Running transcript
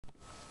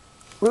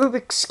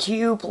Rubik's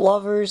Cube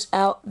lovers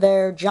out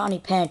there, Johnny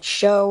Pants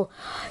Show.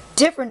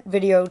 Different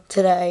video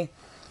today.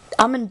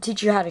 I'm going to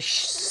teach you how to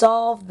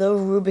solve the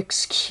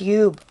Rubik's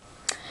Cube.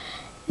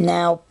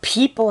 Now,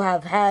 people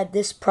have had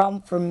this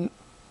problem for a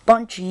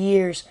bunch of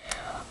years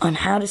on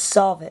how to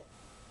solve it.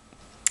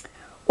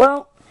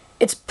 Well,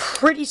 it's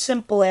pretty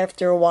simple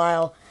after a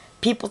while.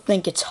 People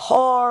think it's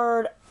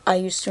hard. I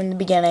used to in the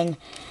beginning.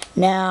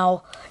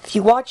 Now, if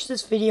you watch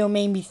this video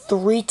maybe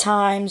 3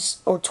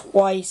 times or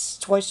twice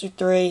or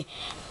 3,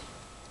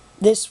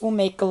 this will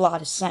make a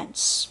lot of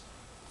sense.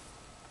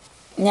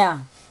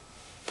 Now,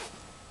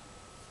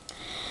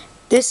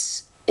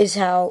 this is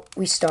how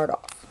we start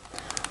off.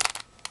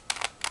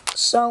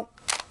 So,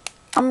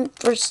 I'm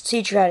first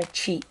teach you how to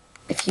cheat.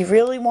 If you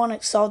really want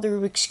to solve the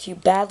Rubik's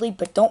Cube badly,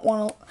 but don't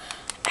want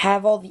to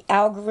have all the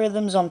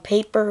algorithms on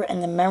paper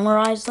and then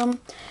memorize them,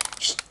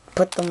 just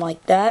put them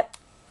like that,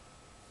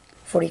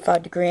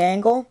 45-degree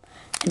angle,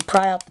 and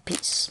pry out the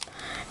piece.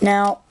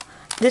 Now,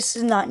 this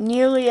is not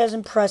nearly as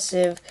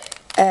impressive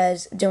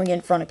as doing it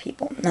in front of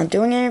people. Now,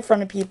 doing it in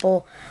front of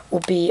people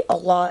will be a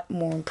lot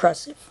more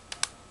impressive.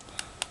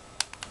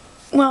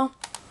 Well,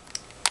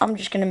 I'm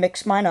just going to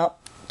mix mine up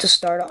to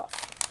start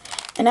off.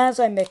 And as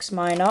I mix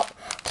mine up,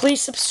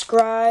 please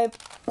subscribe,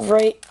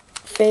 rate,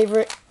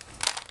 favorite,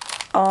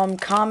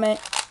 comment,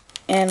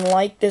 and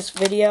like this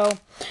video.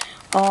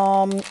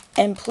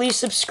 And please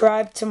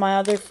subscribe to my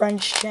other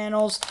friends'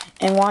 channels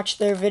and watch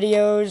their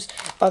videos,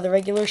 the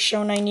regular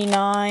Show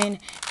 99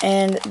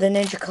 and the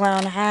Ninja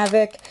Clown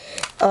Havoc.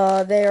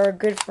 They are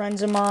good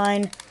friends of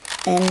mine,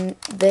 and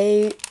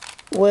they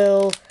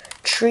will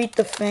treat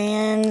the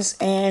fans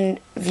and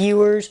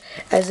viewers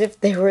as if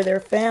they were their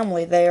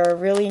family. They are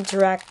really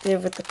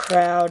interactive with the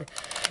crowd.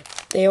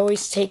 They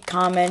always take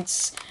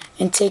comments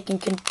and take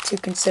into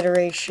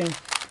consideration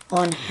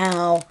on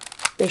how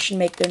they should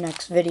make their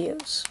next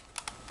videos.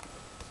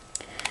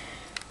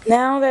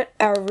 Now that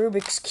our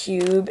Rubik's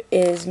Cube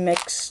is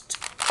mixed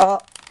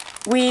up,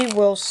 we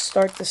will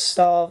start to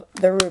solve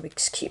the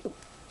Rubik's Cube.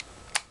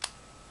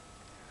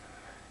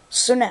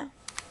 So now,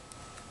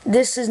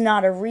 this is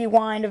not a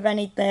rewind of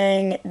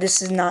anything.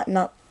 This is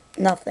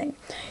nothing.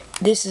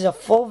 This is a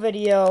full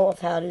video of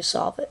how to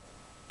solve it.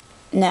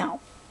 Now,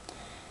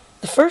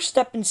 the first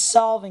step in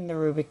solving the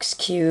Rubik's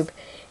Cube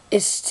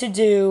is to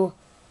do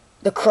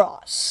the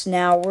cross.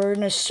 Now, we're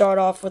going to start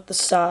off with the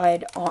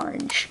side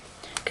orange,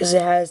 because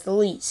it has the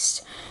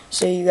least,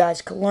 so you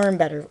guys can learn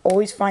better.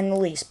 Always find the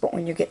least, but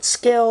when you get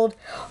skilled,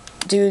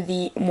 do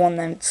the one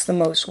that's the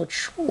most,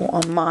 which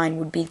on mine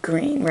would be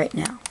green right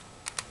now.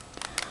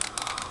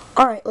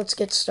 Alright, let's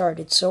get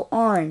started. So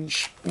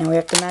orange, now we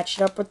have to match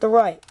it up with the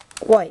right.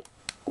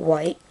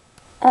 White,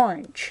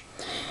 orange.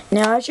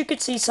 Now as you can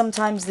see,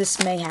 sometimes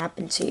this may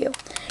happen to you.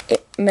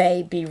 It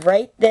may be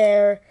right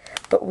there,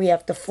 but we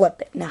have to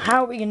flip it. Now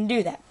how are we going to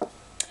do that?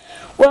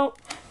 Well,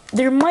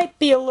 there might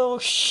be a little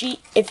sheet.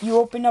 If you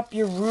open up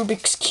your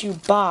Rubik's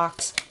Cube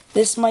box,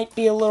 this might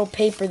be a little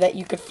paper that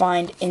you could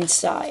find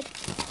inside.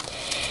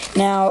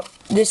 Now,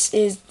 this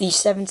is the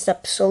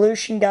 7-step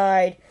solution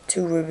guide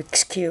to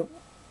Rubik's Cube.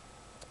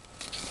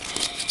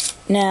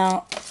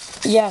 Now,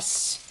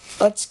 yes,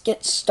 let's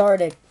get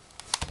started.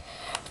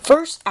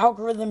 First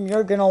algorithm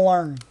you're going to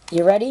learn.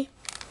 You ready?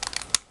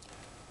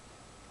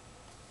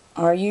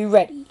 Are you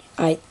ready?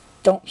 I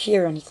don't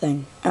hear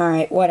anything.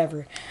 Alright,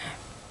 whatever.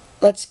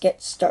 Let's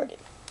get started.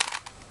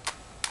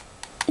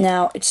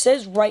 Now, it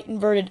says right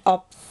inverted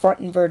up, front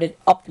inverted,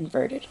 up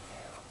inverted.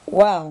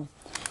 Well,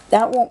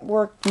 that won't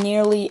work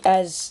nearly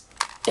as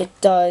it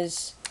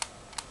does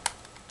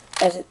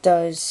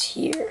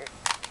here.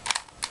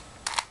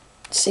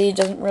 See, it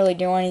doesn't really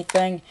do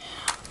anything.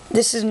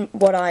 This is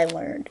what I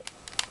learned.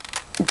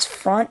 It's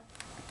front,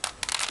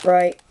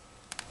 right,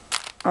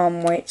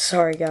 wait,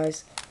 sorry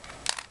guys.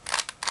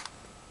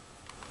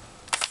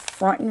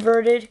 Front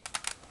inverted,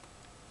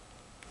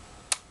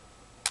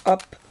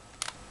 up,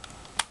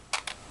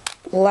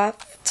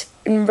 left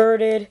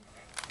inverted,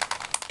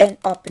 and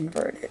up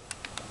inverted.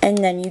 And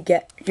then you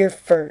get your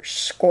first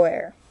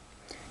square.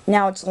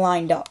 Now it's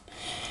lined up.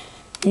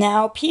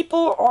 Now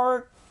people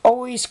are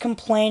always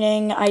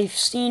complaining. I've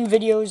seen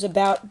videos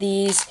about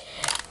these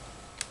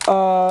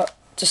to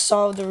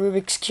solve the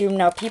Rubik's Cube.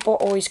 Now people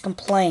always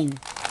complain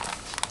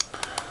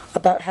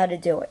about how to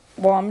do it.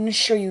 Well, I'm going to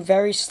show you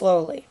very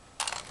slowly.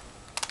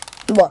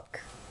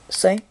 Look,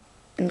 see,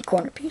 in the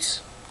corner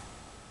piece.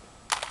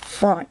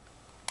 Front,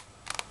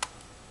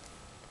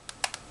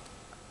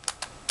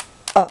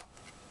 up,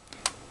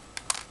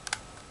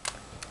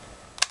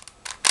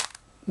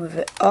 move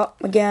it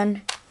up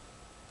again,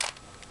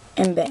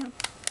 and bam.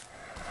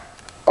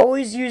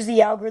 Always use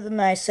the algorithm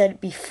that I said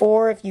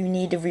before. If you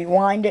need to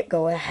rewind it,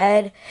 go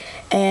ahead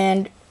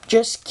and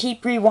just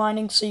keep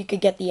rewinding so you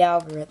could get the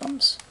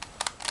algorithms.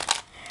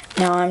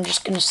 Now I'm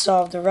just going to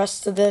solve the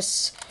rest of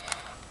this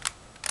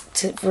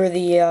for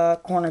the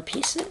corner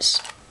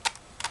pieces.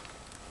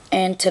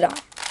 And ta-da.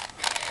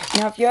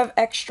 Now if you have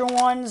extra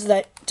ones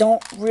that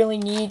don't really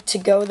need to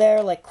go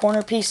there, like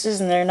corner pieces,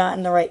 and they're not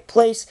in the right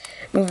place,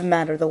 move them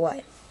out of the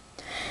way.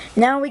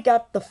 Now we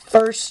got the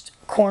first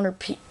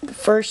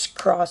first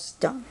cross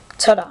done.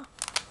 Ta-da!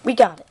 We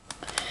got it.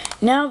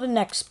 Now the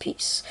next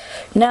piece.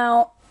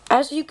 Now,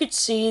 as you can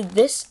see,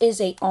 this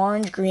is a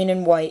orange, green,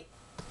 and white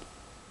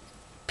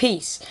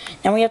piece.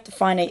 Now we have to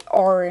find a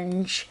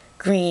orange,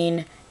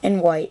 green,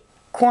 and white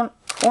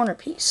corner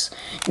piece.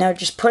 Now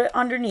just put it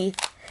underneath.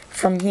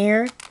 From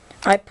here,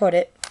 I put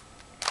it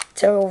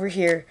to over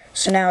here.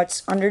 So now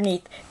it's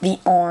underneath the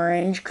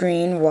orange,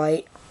 green,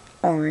 white,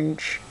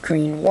 orange,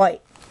 green,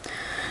 white.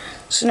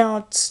 So now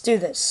let's do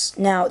this.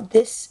 Now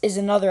this is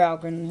another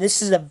algorithm.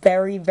 This is a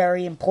very,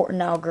 very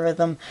important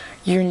algorithm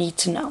you need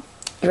to know.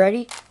 You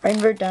ready? Right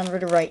inverted, down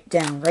inverted, right,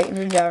 down. Right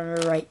inverted, down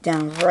inverted, right,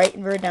 down. Right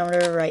inverted, down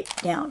inverted, right,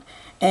 down.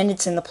 And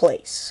it's in the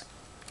place.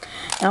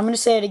 Now I'm going to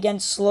say it again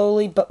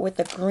slowly, but with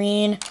a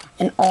green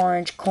and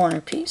orange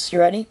corner piece. You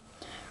ready?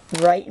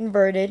 Right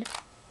inverted,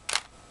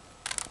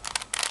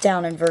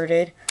 down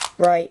inverted,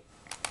 right,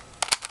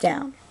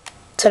 down.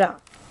 Ta-da!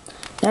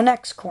 Now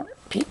next corner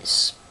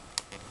piece.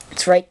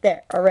 It's right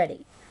there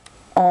already.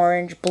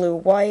 Orange, blue,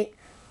 white.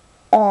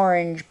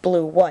 Orange,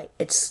 blue, white.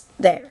 It's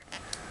there.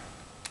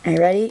 Are you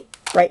ready?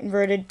 Right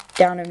inverted,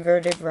 down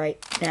inverted, right,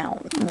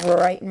 down.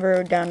 Right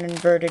inverted, down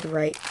inverted,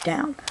 right,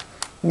 down.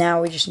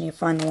 Now we just need to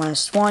find the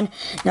last one.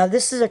 Now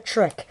this is a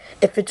trick.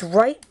 If it's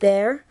right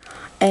there,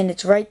 and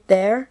it's right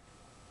there,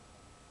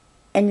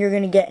 and you're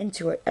going to get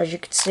into it. As you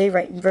can see,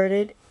 right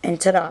inverted,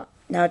 and ta-da.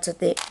 Now it's at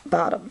the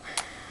bottom.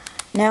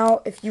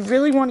 Now, if you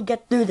really want to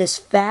get through this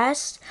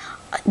fast,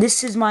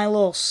 this is my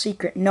little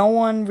secret. No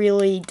one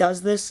really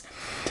does this.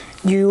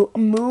 You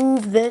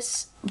move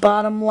this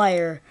bottom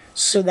layer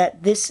so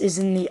that this is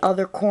in the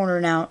other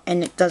corner now,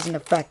 and it doesn't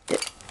affect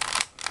it.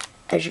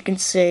 As you can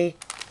see,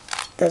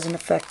 it doesn't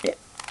affect it.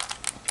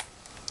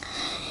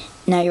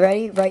 Now you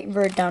ready? Right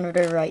inverted, down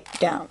inverted, right,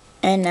 down.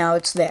 And now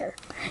it's there.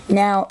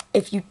 Now,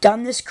 if you've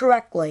done this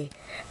correctly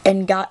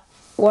and got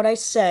what I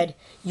said,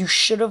 you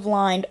should have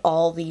lined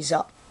all these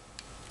up.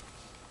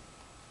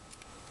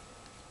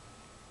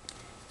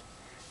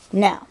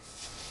 Now,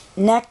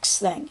 next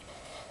thing.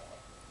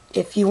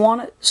 If you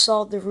want to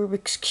solve the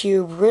Rubik's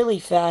Cube really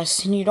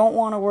fast and you don't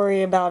want to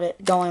worry about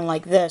it going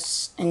like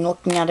this and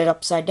looking at it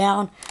upside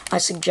down, I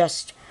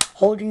suggest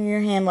holding your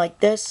hand like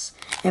this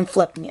and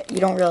flipping it. You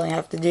don't really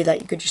have to do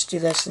that. You could just do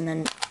this and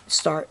then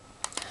start.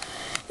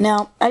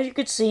 Now, as you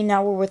can see,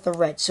 now we're with the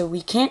red. So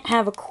we can't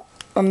have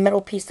a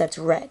middle piece that's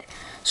red.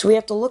 So we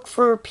have to look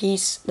for a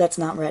piece that's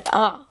not red.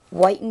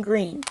 White and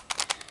green.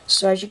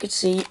 So as you can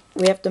see,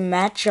 we have to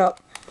match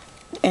up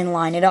and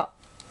line it up.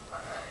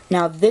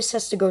 Now this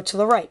has to go to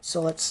the right.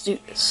 So let's do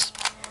this.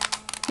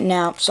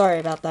 Now, sorry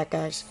about that,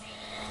 guys.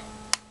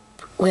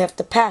 We have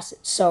to pass it.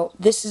 So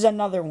this is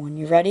another one.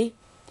 You ready?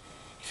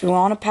 If you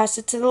want to pass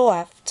it to the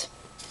left,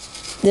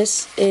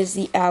 this is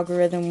the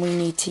algorithm we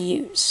need to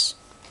use.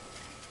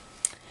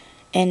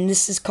 And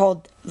this is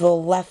called the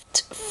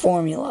left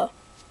formula.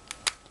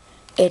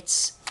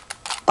 It's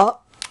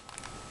up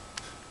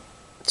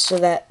so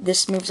that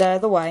this moves out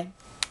of the way.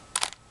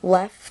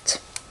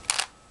 Left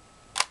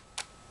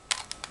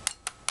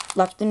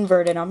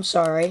inverted, I'm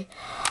sorry.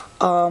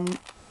 Up,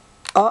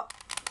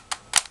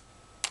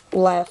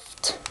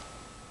 left,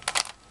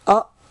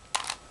 up,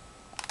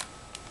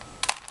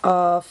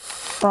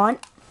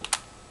 front,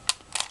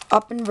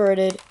 up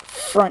inverted,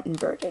 front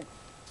inverted.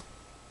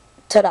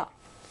 Ta-da!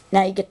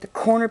 Now you get the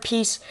corner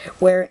piece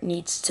where it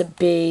needs to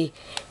be,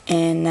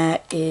 and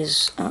that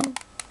is,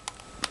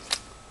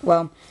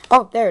 well,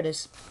 oh, there it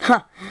is.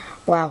 Huh.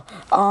 Wow.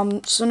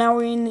 So now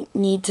we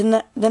need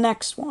to the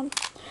next one.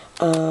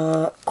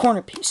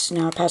 Corner piece.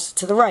 Now I pass it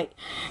to the right.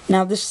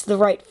 Now this is the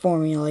right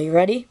formula. You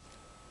ready?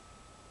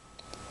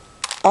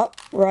 Up,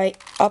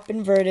 right, up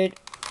inverted,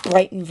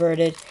 right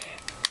inverted,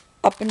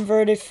 up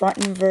inverted, front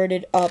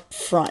inverted, up,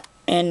 front.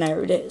 And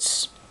there it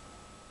is.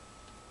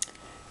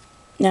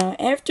 Now,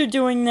 after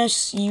doing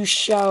this, you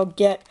shall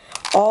get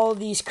all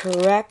these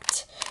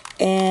correct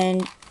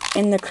and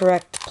in the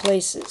correct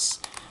places.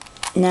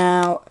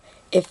 Now,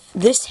 if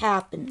this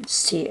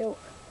happens to you,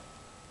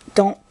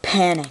 don't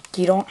panic.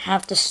 You don't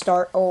have to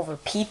start over.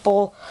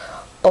 People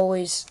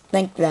always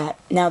think that.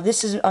 Now,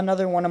 this is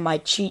another one of my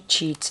cheat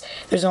sheets.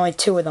 There's only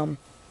 2 of them.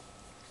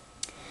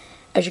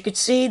 As you can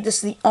see,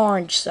 this is the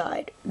orange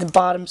side, the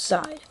bottom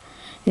side.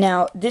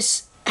 Now,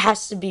 this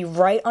has to be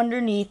right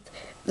underneath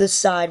the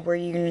side where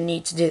you're going to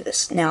need to do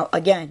this. Now,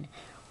 again,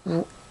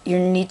 you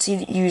need to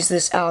use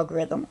this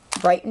algorithm.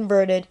 Right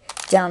inverted,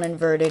 down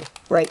inverted,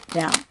 right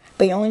down.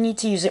 But you only need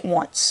to use it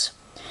once.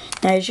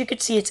 Now, as you can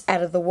see, it's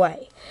out of the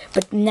way.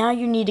 But now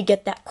you need to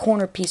get that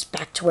corner piece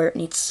back to where it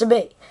needs to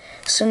be.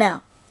 So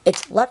now,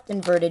 it's left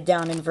inverted,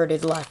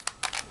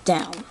 left,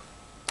 down.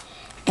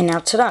 And now,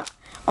 ta-da!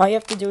 All you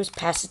have to do is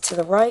pass it to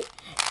the right,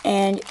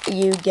 and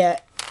you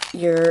get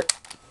your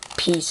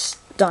piece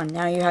done.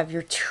 Now you have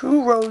your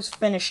 2 rows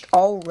finished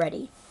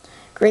already.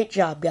 Great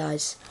job,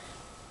 guys.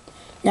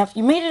 Now, if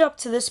you made it up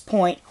to this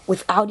point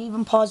without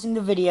even pausing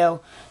the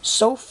video,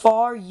 so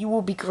far you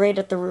will be great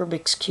at the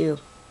Rubik's Cube.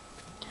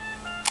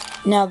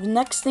 Now, the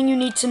next thing you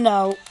need to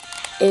know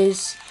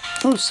is...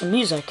 ooh, some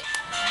music.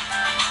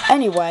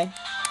 Anyway,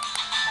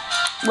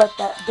 let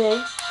that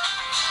be.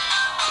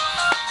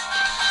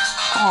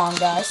 Come on,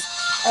 guys.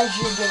 As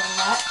you're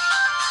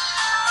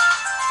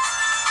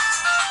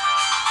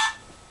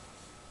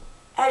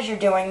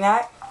doing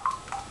that,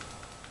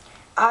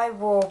 I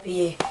will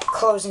be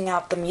closing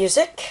out the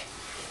music.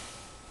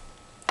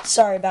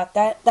 Sorry about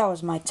that. That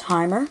was my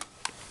timer.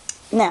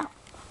 Now,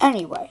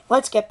 anyway,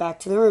 let's get back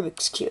to the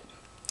Rubik's Cube.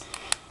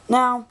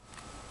 Now,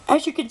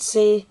 as you can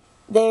see,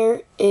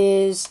 there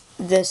is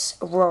this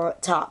row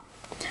at top.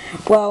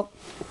 Well,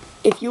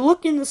 if you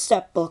look in the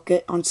step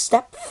booklet on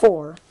step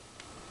 4,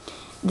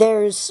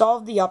 there's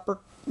solve the upper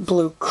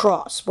blue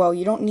cross. Well,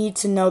 you don't need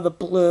to know the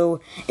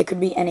blue. It could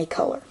be any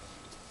color.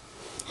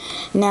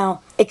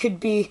 Now, it could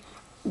be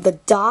the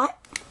dot.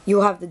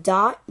 You'll have the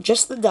dot,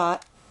 just the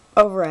dot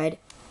of red,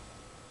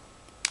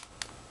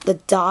 the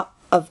dot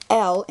of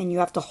L, and you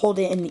have to hold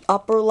it in the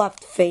upper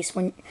left face.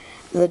 When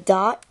the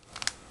dot,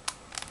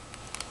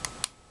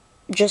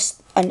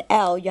 just an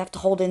L, you have to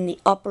hold in the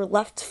upper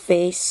left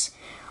face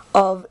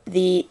of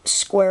the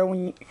square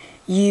when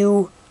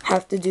you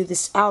have to do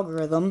this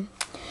algorithm.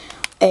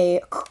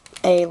 A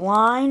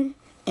line,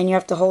 and you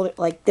have to hold it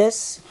like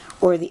this,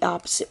 or the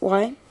opposite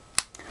way,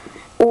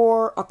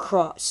 or a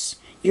cross.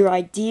 Your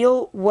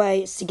ideal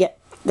way is to get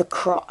the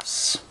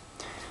cross.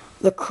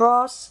 The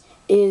cross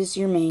is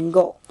your main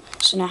goal.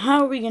 So now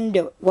how are we going to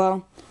do it?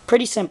 Well,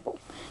 pretty simple.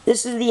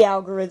 This is the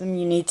algorithm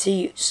you need to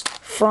use.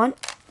 Front,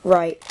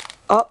 right,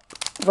 up,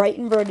 right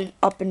inverted,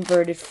 up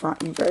inverted,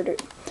 front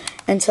inverted.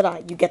 And ta-da,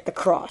 you get the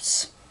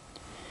cross.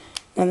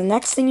 Now the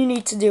next thing you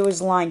need to do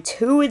is line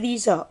 2 of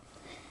these up.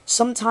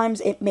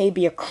 Sometimes it may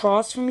be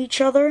across from each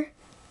other.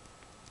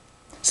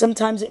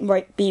 Sometimes it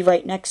might be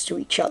right next to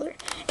each other.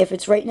 If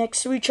it's right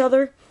next to each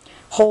other,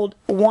 hold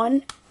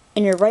one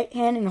in your right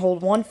hand and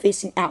hold one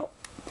facing out.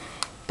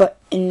 But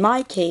in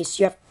my case,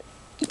 you have,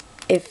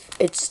 if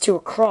it's to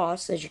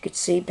across, as you can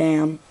see,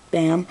 bam,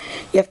 bam,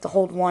 you have to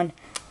hold one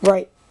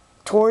right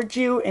towards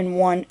you and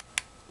one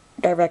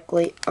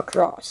directly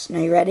across. Now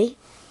you ready?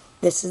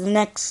 This is the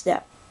next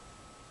step.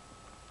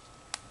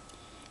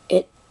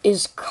 It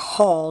is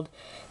called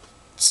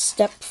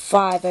step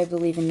 5, I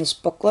believe, in this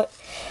booklet.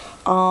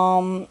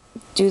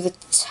 Do the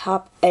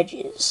top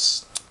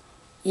edges.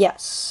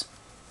 Yes.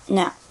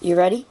 Now, you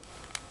ready?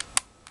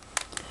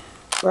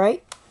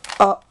 Right,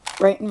 up,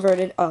 right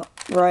inverted, up,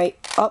 right,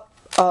 up,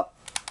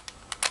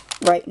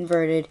 right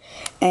inverted.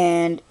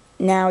 And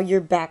now you're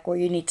back where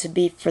you need to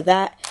be for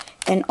that.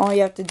 And all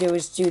you have to do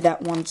is do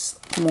that once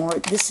more.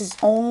 This is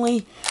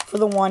only for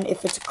the one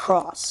if it's a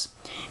cross.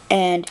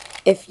 And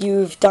if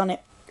you've done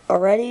it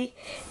already,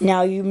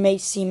 now you may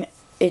seem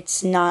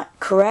it's not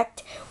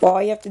correct. Well,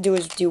 all you have to do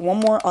is do one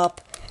more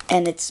up,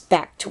 and it's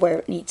back to where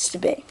it needs to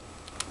be.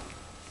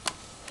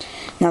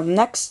 Now the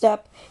next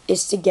step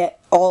is to get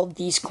all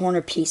these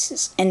corner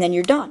pieces, and then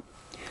you're done.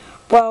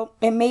 Well,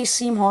 it may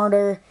seem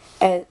harder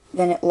than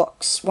it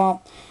looks.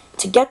 Well,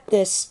 to get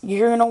this,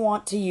 you're going to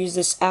want to use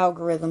this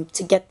algorithm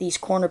to get these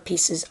corner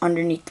pieces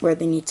underneath where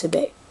they need to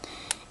be.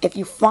 If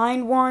you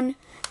find one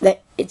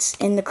that it's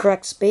in the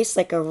correct space,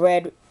 like a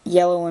red,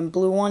 yellow, and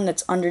blue one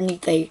that's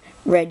underneath a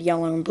red,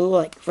 yellow, and blue,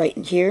 like right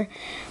in here,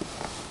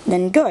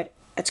 then good.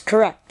 That's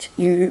correct.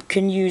 You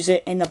can use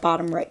it in the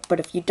bottom right. But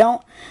if you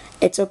don't,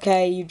 it's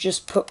okay. You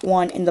just put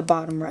one in the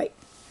bottom right.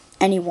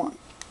 Any one.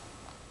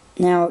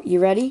 Now, you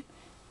ready?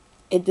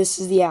 This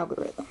is the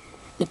algorithm.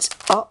 It's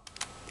up,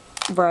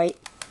 right,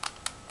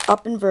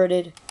 up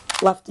inverted,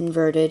 left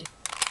inverted,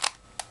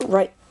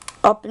 right,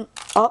 up,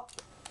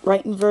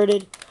 right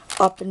inverted,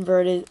 up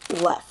inverted,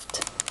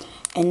 left.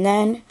 And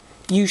then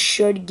you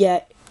should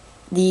get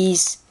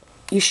these.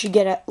 You should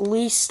get at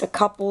least a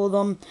couple of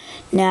them.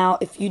 Now,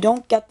 if you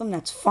don't get them,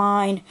 that's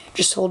fine.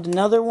 Just hold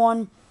another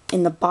one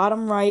in the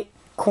bottom right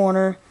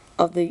corner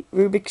of the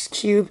Rubik's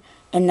Cube,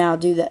 and now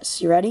do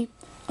this. You ready?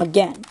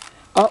 Again,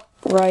 up,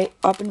 right,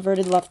 up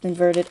inverted, left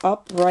inverted,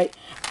 up, right,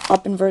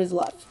 up inverted,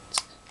 left.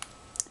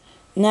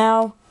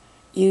 Now,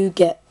 you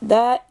get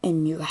that,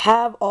 and you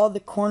have all the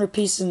corner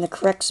pieces in the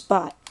correct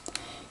spot.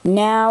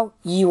 Now,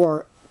 you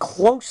are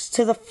close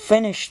to the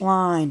finish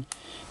line.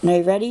 Now,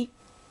 you ready?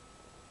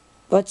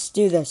 Let's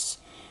do this.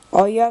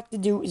 All you have to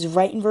do is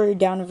right inverted,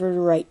 down inverted,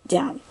 right,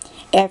 down.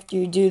 After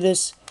you do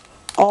this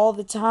all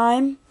the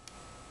time,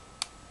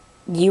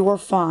 you are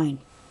fine.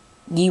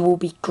 You will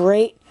be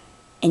great,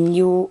 and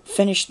you will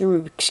finish the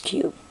Rubik's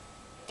Cube.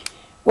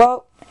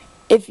 Well,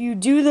 if you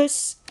do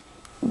this,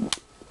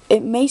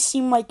 it may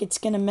seem like it's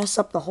going to mess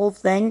up the whole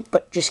thing,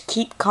 but just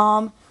keep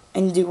calm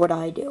and do what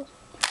I do.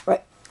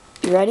 Right,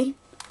 you ready?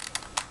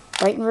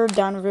 Right inverted,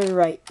 down inverted,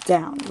 right,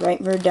 down. Right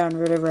inverted, down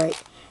inverted,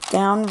 right,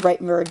 down. Right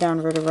inverted, down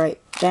inverted, right,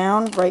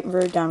 down. Right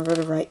inverted, down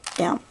inverted, right,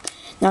 down.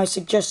 Now I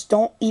suggest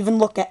don't even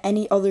look at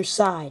any other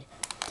side.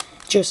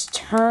 Just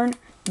turn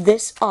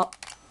this up,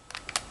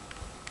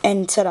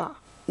 and ta-da.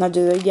 Now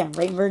do it again.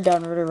 Right inverted,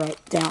 down inverted,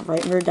 right, down.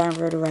 Right inverted, down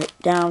inverted, right,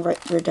 down. Right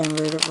inverted, down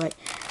inverted, right,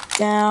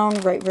 down.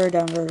 Right inverted,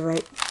 down inverted,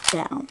 right,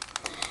 down.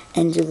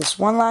 And do this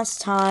one last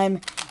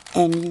time,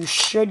 and you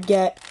should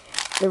get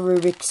the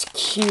Rubik's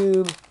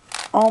Cube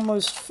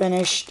almost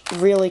finished,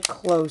 really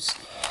close.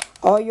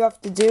 all you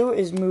have to do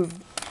is move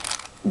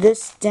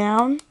this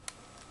down,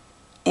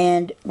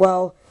 and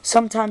well,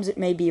 sometimes it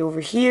may be over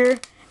here,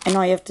 and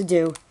all you have to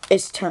do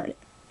is turn it.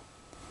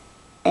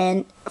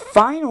 And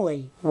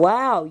finally,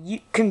 wow,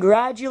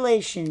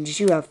 congratulations,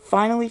 you have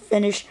finally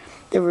finished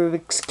the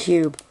Rubik's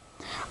Cube.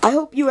 I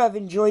hope you have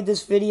enjoyed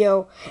this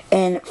video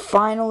and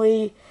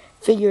finally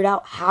figured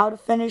out how to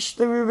finish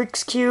the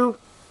Rubik's Cube.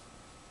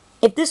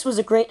 If this was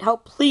a great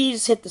help,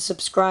 please hit the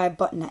subscribe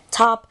button at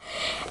top,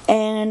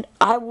 and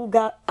I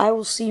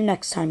will see you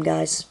next time,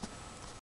 guys.